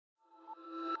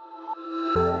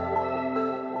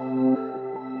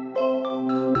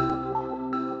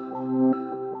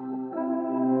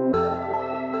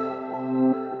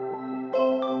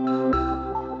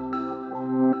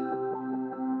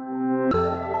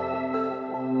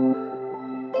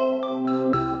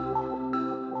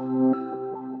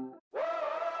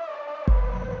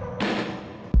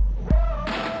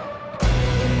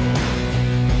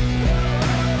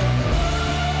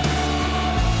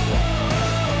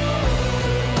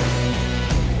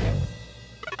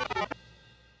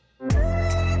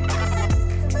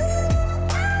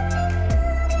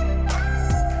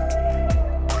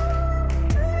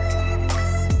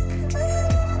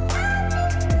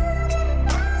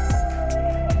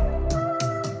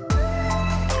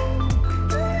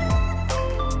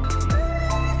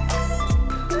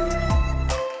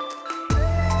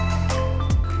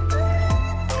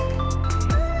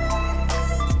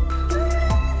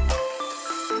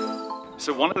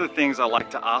So one of the things I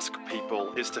like to ask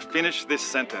people is to finish this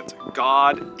sentence,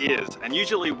 God is. And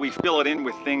usually we fill it in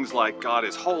with things like God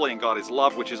is holy and God is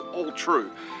love, which is all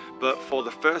true. But for the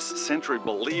first century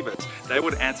believers, they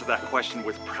would answer that question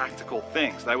with practical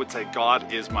things. They would say,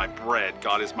 God is my bread,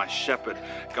 God is my shepherd,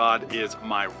 God is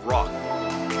my rock.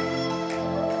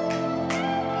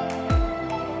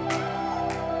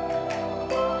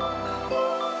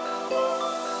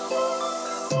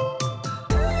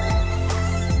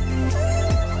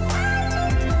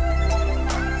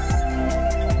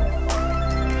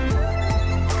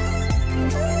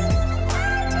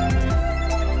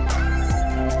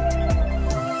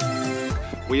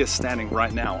 We are standing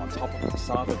right now on top of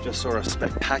Masada, just saw a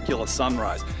spectacular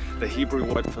sunrise. The Hebrew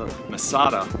word for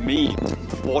Masada means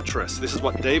fortress. This is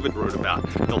what David wrote about.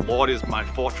 The Lord is my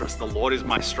fortress, the Lord is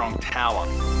my strong tower.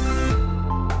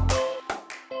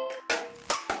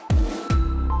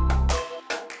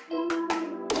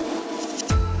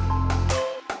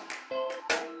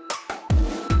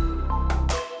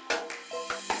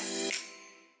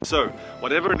 So,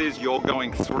 whatever it is you're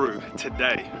going through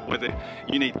today, whether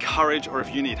you need courage or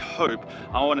if you need hope,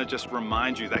 I want to just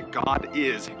remind you that God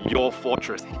is your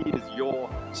fortress. He is your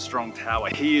strong tower.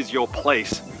 He is your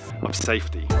place of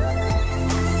safety.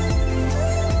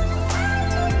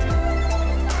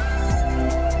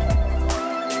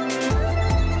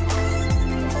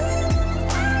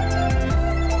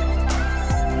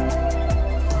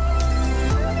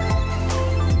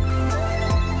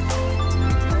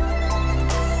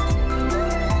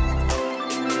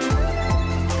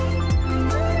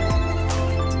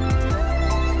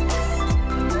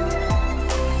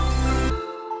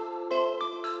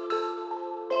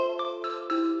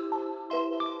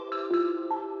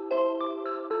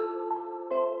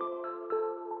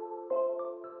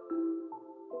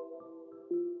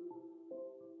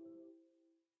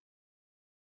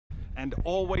 And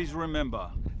always remember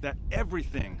that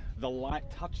everything the light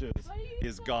touches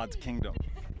is God's kingdom.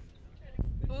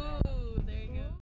 Ooh.